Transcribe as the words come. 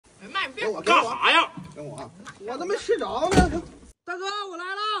别干啥呀？跟我都没吃着呢。大哥，我来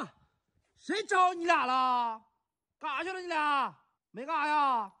了。谁招你俩了？干啥去了？你俩没干啥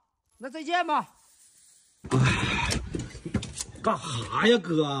呀？那再见吧。干啥呀，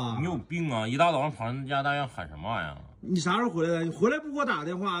哥？你有病啊！一大早上跑人家大院喊什么玩意儿？你啥时候回来的？你回来不给我打个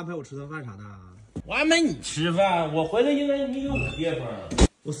电话安排我吃顿饭啥的？我安排你吃饭，我回来应该你给我接风。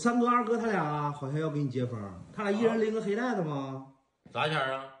我三哥二哥他俩好像要给你接风，他俩一人拎个黑袋子吗？啥钱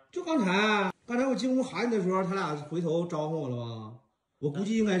啊？就刚才我进屋喊你的时候，他俩回头招呼我了吧？我估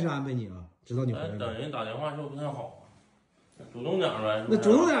计应该是安排你了，知道你回来了。等人打电话是不是不太好啊？主动点呗。那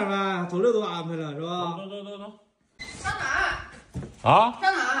主动点呗，走六都安排了是吧？走。上哪？啊？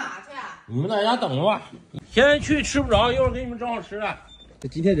上哪去啊？你们在家等着吧，现在去吃不着，一会儿给你们整好吃的。这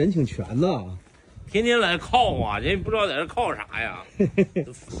今天人挺全呐，天天来靠我，人不知道在这靠啥呀。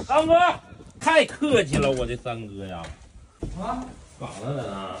三哥太客气了，我这三哥呀。啊？咋了在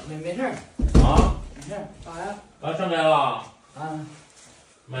那？没事啊？没事，咋呀？啊，上街了？啊？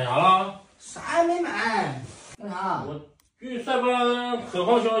买啥了？啥也没买。干啥？我据塞班可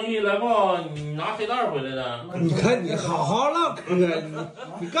靠消息来报，你拿黑袋回来的。你看你好好唠嗑，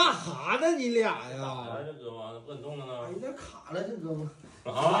你干啥呢？你俩呀？来这胳膊不很痛了呢？有点卡了，这胳膊。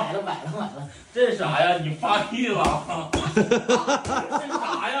啊？崴了。这啥呀？你发育了？这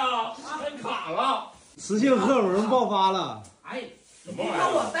啥呀？还卡了？雌性荷尔蒙爆发了。哎，什么玩意把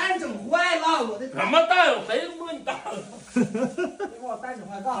我儿？蛋整坏了，我的什么蛋？谁摸你蛋了？别把我蛋整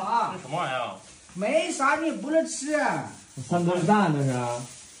坏干啥？这什么玩意儿？没啥，你也不能吃。三哥的蛋那是？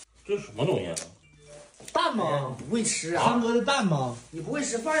这是什么东西啊？蛋吗？不会吃啊？三哥的蛋吗？你不会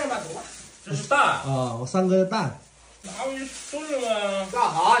吃饭是吧？走吧。这是蛋。啊，我三哥的蛋。哪有都是呗？干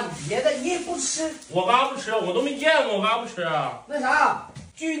啥？你别的你也不吃。我嘎不吃，我都没见过，我嘎不吃。那啥，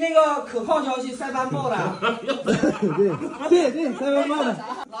据那个可靠消息，塞班报的。对，塞班报的。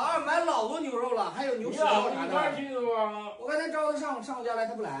老二买老多牛肉了，还有牛你舌头啥俩一块儿的。去的吗？我刚才招他上我家来，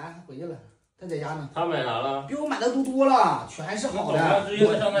他不来，回去了，他在家呢。他买啥了？比我买的都多了，全是好的。直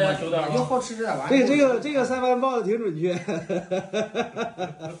接上他家求点我就吧。好吃这点玩意这个塞班报的挺准确。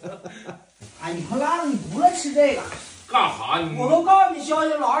哎，你快拉倒，你不能吃这个。干啥你？我都告诉你消息，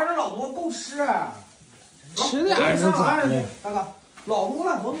老二这老多够吃。吃点是咋的？大哥，老多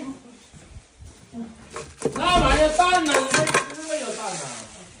了，走。那玩意儿蛋呢？你没吃没有蛋呢？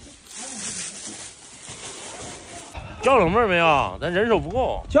叫冷妹儿没有？咱人手不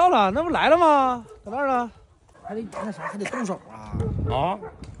够。叫了，那不来了吗？搁那儿了。还得那啥，还得动手啊！啊？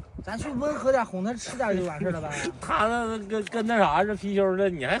咱去温和点，哄他吃点就完事了呗。他那跟那啥似的貔貅的，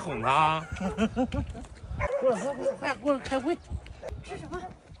你还哄他？过来开会。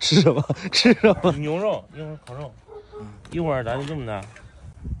吃什么？牛肉，一会儿烤肉。一会儿咱就这么的，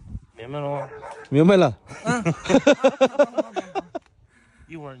明白了吗？明白了。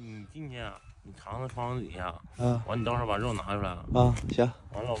一会儿你进去啊，你藏在窗子底下。啊。完，你到时候把肉拿出来。啊，行。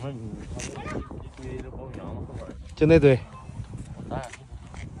完，老妹儿，你堆这保险箱子后边。就那堆。我带。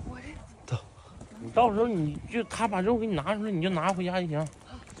走。你到时候你就他把肉给你拿出来，你就拿回家就行。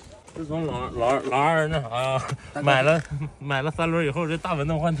自从老二那啥呀，买了3轮以后，这大门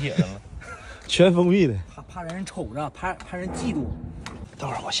都换铁的了，全封闭的。怕人瞅着，怕人嫉妒。等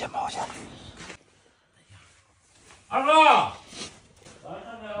会儿我先跑去。二哥，咱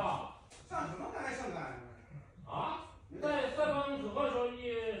上街吧。上什么街？上街？啊？在塞班可靠消息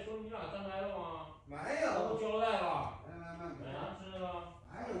说你俩上街了吗？没有，都交代了。没。买啥吃的了？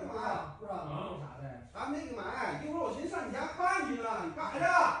哎，有干嘛？不知道能有啥的。还没给买，一会儿我寻思上你家看去了，你干啥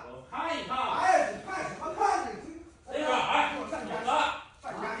去？我看一看。哎，看什么看呢？那个，哎，一会儿上你家，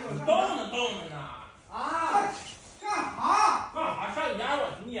上你家一会儿上。动呢。啊？干啥？干啥上你家管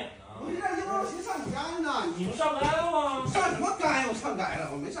挺简呢？不是，一会儿我寻思上你家去呢。你不上街了吗？上什么街？我上街了，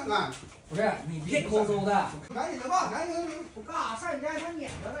我没上街。不是你别抠搜的，赶紧的吧，赶紧的。我干啥上你家还撵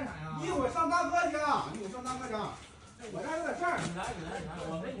着干啥呀？一会儿上大哥家，我这儿有点事儿。你来，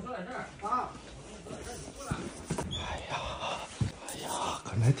我跟你说点事儿啊。哎呀，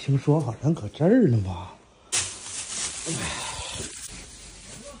刚才听说好像搁这儿呢吧？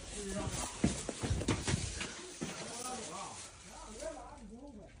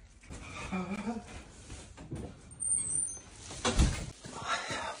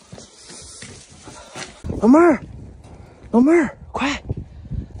老妹儿，快，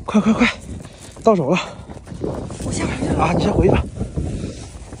到手了。我先回去了啊，你先回去吧。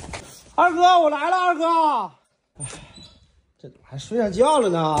二哥，我来了，二哥。哎，这怎么还睡上觉了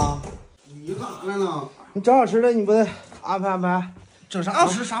呢？你干啥来了？你整好吃的，你不得安排安排？整啥好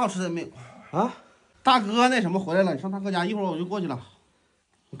吃？啥好吃的没有？啊？大哥那什么回来了，你上大哥家，一会儿我就过去了。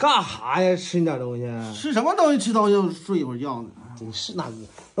你干啥呀？吃你点东西？吃什么东西？吃东西就睡一会儿觉呢。真是大哥，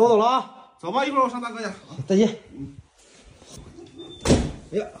那我走了啊，走吧，一会儿我上大哥家。再见。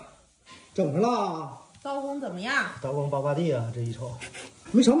哎呀，整上了。刀工怎么样？刀工巴地啊，这一瞅，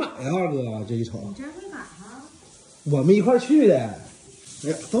没少买呀，二哥，这一瞅。你真会买哈？我们一块儿去的。哎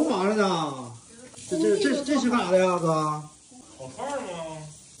呀，都忙着呢。这是干啥的呀，哥？烤串吗？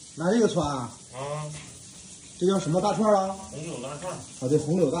拿这个串啊？这叫什么大串啊？红柳大串。啊，对，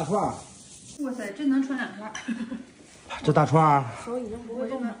红柳大串。哇塞，这能穿2串。这大串手已经不会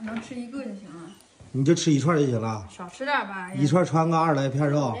动了，能吃1个就行了。你就吃1串就行了。少吃点吧。1串穿个20来片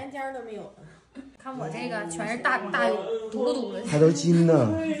肉。连尖都没有了。看我这个全是大嘟噜嘟的。还都是筋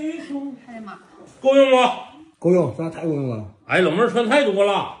呢。哎呀妈！够用不？够用，咱太够用了。哎，老妹儿穿太多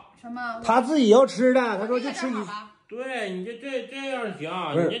了。什么？他自己要吃的，他说就吃1。对，你这样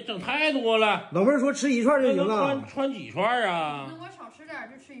行，你这整太多了。老妹儿说吃1串就行了。穿几串啊？那我少吃点，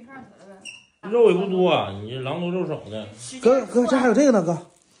就吃1串得了呗。肉也不多，你这狼多肉少的。哥，这还有这个呢，哥。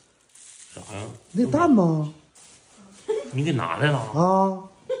啥呀？那个蛋吗？你给拿来了啊？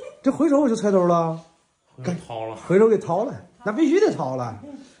这回手我就揣兜了。给掏了。回手给掏了，那必须得掏了。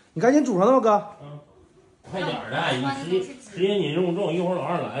你赶紧煮上它吧，哥。快点的，你时间紧任务重，一会儿老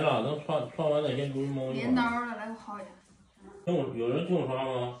二来了，等串完咱先出去猫一会儿。镰刀了，来我薅一下。有人听我说话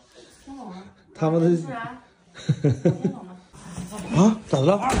吗？听懂了。他们的。不然。听懂了。啊？咋的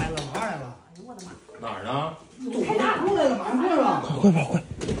了？老二来了。哎呦我的妈！哪儿呢？太大过来了，马上过来了。快跑快！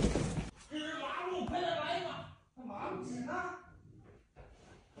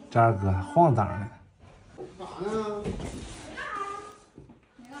这二哥晃荡的。干啥呢？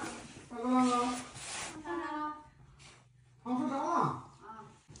大哥，他说啥了？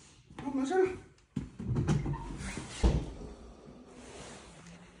没事。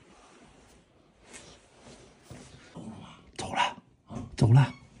走了，走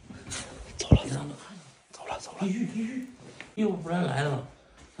了。继续，一会儿不然来了，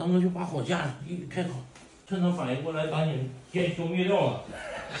咱们就把火架上，一开烤，趁他反应过来，赶紧先消灭掉了。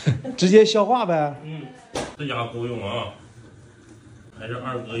直接消化呗。这家伙够用啊，还是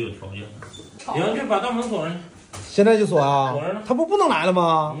二哥有条件。行，去把大门锁上去。现在就锁啊？锁上了。他不能来了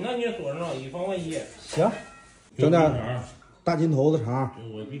吗？那你也锁上了，以防万一。行，整点大金头子肠。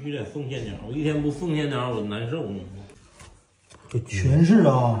我必须得奉献点，我一天不奉献点我难受。这全是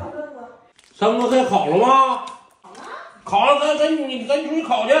啊。三哥菜烤了吗？烤了，赶紧出去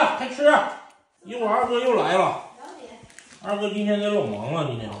烤去，快吃。一会儿二哥又来了。二哥今天得老忙了，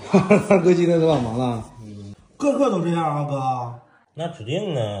今天。二哥今天都老忙了。个个都这样啊，哥。那指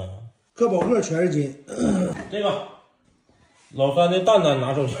定呢。个保个全是金。这个老三的蛋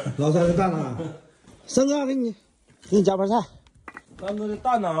拿手去。老三的蛋三哥给你加盘菜。三哥的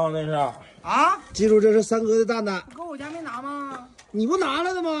蛋啊，那是。啊！记住这是三哥的蛋。哥，我家没拿吗？你不拿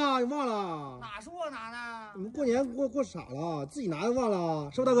来的吗？你忘了？哪是我拿的？你们过年过傻了，自己拿的忘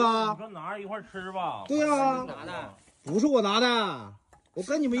了，是不大哥？你说拿着一块吃吧。对呀。拿的。不是我拿的，我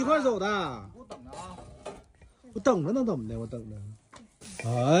跟你们一块走的。我等着啊。我等着能怎么的？我等着。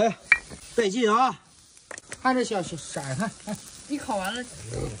哎呀，带劲啊！看这小色儿，看。你烤完了，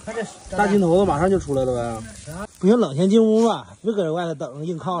看这大金头子马上就出来了呗。不行，冷先进屋吧，别搁这外头等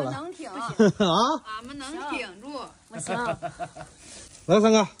硬靠了。能挺啊，俺们能挺住。我行。来，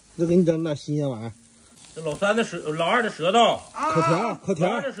三哥，就给你整点新鲜玩意儿。这老三的老二的舌头，口条。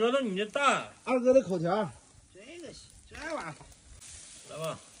老二的舌头，你的蛋。二哥的口条。这玩意儿，来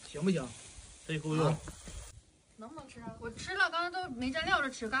吧，行不行？这够用。能不能吃啊？我吃了，刚才都没蘸料着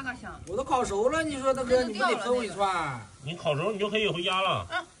吃，嘎嘎香。我都烤熟了，你说大哥，你不得分我1串？你烤熟，你就可以回家了。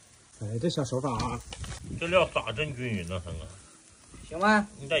哎，这小手法啊，这料撒真均匀呢，三哥。行吧。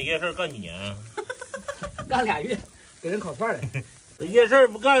你在夜市干几年啊？干2月，给人烤串来。这夜市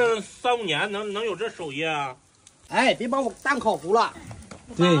不干3、5年，能有这手艺啊？哎，别把我蛋烤糊了。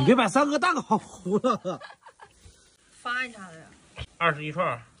对你别把三哥蛋烤糊了。发一下子呀？21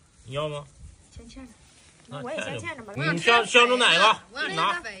串，你要吗？先欠着。我也先欠着吧。你相中哪个？我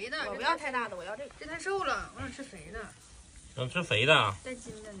想吃肥的，我不要太大的，我要这个。这太瘦了，我想吃肥的。想吃肥的？带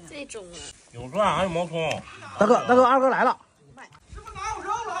筋的呢。这种啊。有蒜还有毛葱。大哥，二哥来了。是不是拿我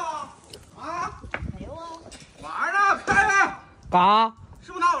肉了？啊？没有啊。玩呢，开呗。干啥？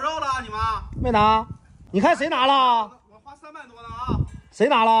是不是拿我肉了？你们？没拿。你看谁拿了？我花300多呢啊。谁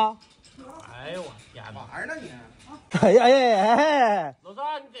拿了？哎呦我天哪！玩呢你？哎呀！老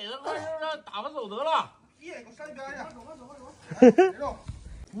三，你给他块肉让打发走得了。给我上一边去。走。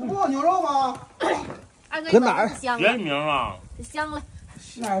不牛肉吗？搁哪儿？别名啊！这香了。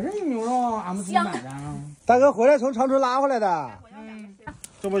哪是牛肉啊？俺们自己买的。大哥回来从长春拉回来的。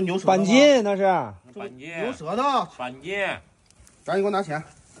这不是牛舌板筋那是。板筋。牛舌头。板筋。赶紧给我拿钱。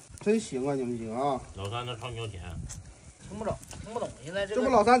真行啊，你们行啊！老三他超你要钱。听不懂。现在这不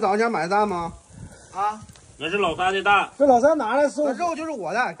老三早上前买的蛋吗？啊，那是老三的蛋，这老三拿来送那肉就是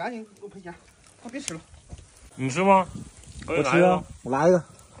我的，赶紧给我赔钱，快别吃了。你吃吗？我吃啊，我来一个。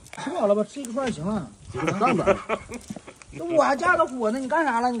吃饱了吧？吃一个串就行了。干吧。那我还架着火呢，你干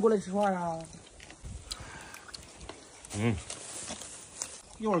啥了？你过来吃串啊？嗯。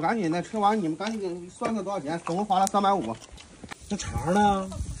一会儿赶紧的，吃完你们赶紧算算多少钱，总共花了350。那肠呢？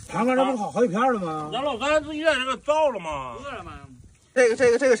肠刚才不好几片了吗？让老三自己在这个造了吗？饿了吗？这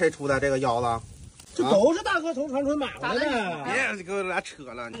个谁出的？这个腰子？这都是大哥从长春买回来的。别给我俩扯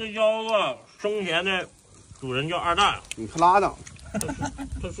了。这个腰子生前的主人叫二蛋，你可拉倒。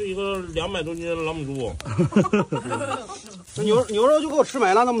它是一个200多斤的老母猪。这牛肉就给我吃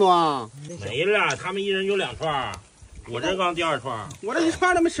没了那么多啊？没了，他们一人就2串，我这刚第2串。我这一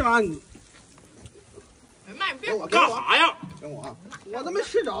串都没吃完。妈，别干啥呀？给我都没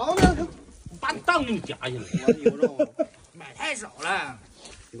吃着呢。把蛋给你夹起来。我牛肉买太少了。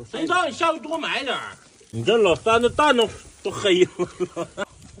谁让你下回多买点儿？你这老三的蛋都黑了。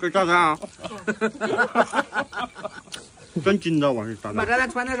这炸蛋啊！真筋道啊！这炸蛋。把炸弹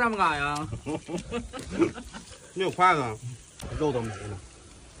穿在上面干呀？没有筷子，肉都没了。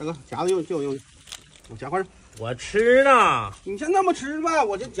大哥，夹子用，我夹块。我吃呢。你先那么吃吧，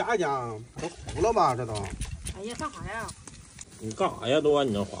我就夹一夹，都糊了吧？这都。哎呀，干啥呀？你干啥呀？都往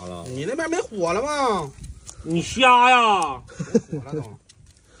你那划了？你那边没火了吗？你瞎呀？没火了都。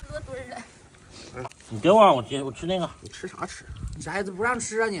搁堆儿了。你给我，我吃那个。你吃啥吃？你啥意思不让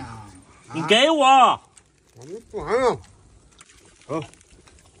吃啊你？你给我。我们做完了。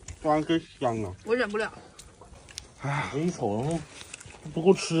做完真香啊！我忍不了。哎，我一瞅不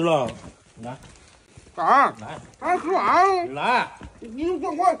够吃了。来，干啥？来，干啥？干啥？来，你用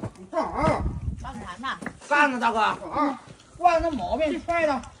断罐，你干啥？干啥呢？干呢，大哥。惯那毛病，踹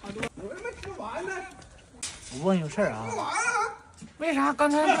的。我还没吃完呢。我问你个事儿啊，吃完了。为啥刚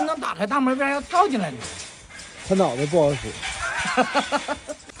才不能打开大门，为啥要跳进来呢？他脑袋不好使。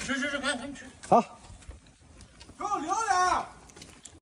吃，赶紧吃。好。